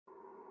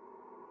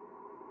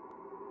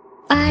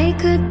I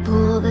could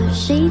pull the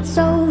sheets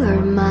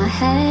over my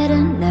head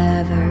and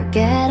never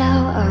get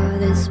out of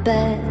this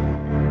bed.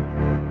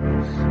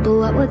 But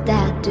what would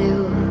that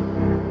do?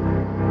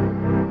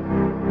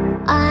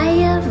 I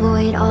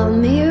avoid all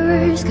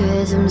mirrors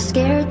 'cause I'm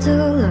scared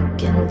to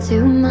look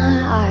into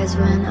my eyes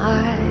when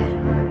I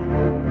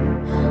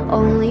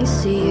only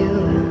see you.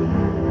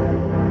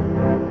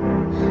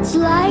 It's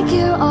like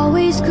you're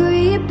always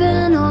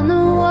creeping on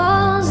the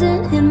walls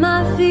and in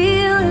my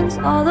feelings.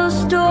 All those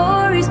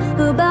stories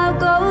about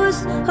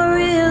ghosts are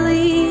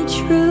really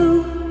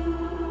true.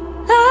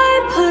 I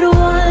put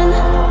one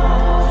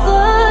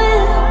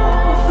foot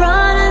in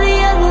front of the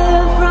other,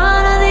 in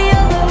front of the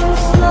other.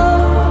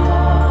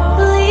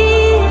 Slowly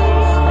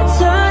I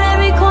turn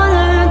every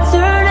corner,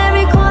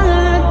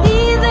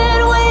 even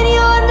when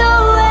you're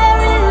nowhere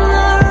in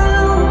the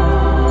room.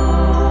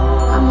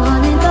 I'm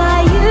haunted by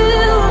you.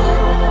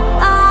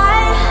 I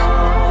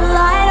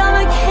light all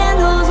the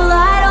candles,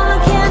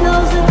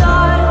 the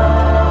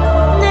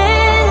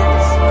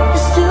darkness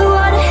is too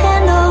hard to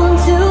handle,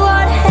 too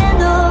hard to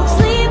handle.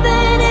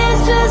 Sleeping is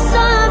just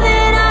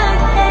something I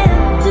can't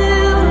do.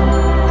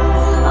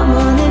 I'm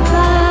haunted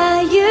by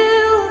you.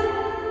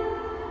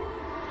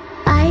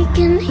 I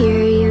can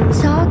hear you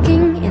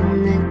talking in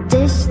the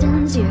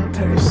distance. Your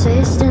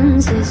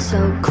persistence is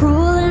so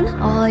cruel, and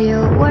all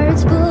your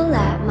words pull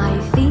at my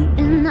feet,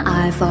 and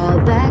I fall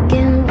back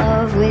in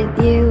love with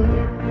you.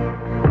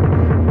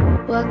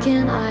 What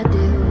can I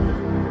do?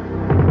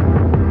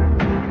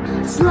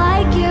 It's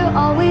like you're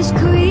always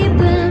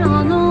creeping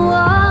on the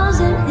walls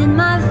and in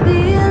my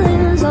feet.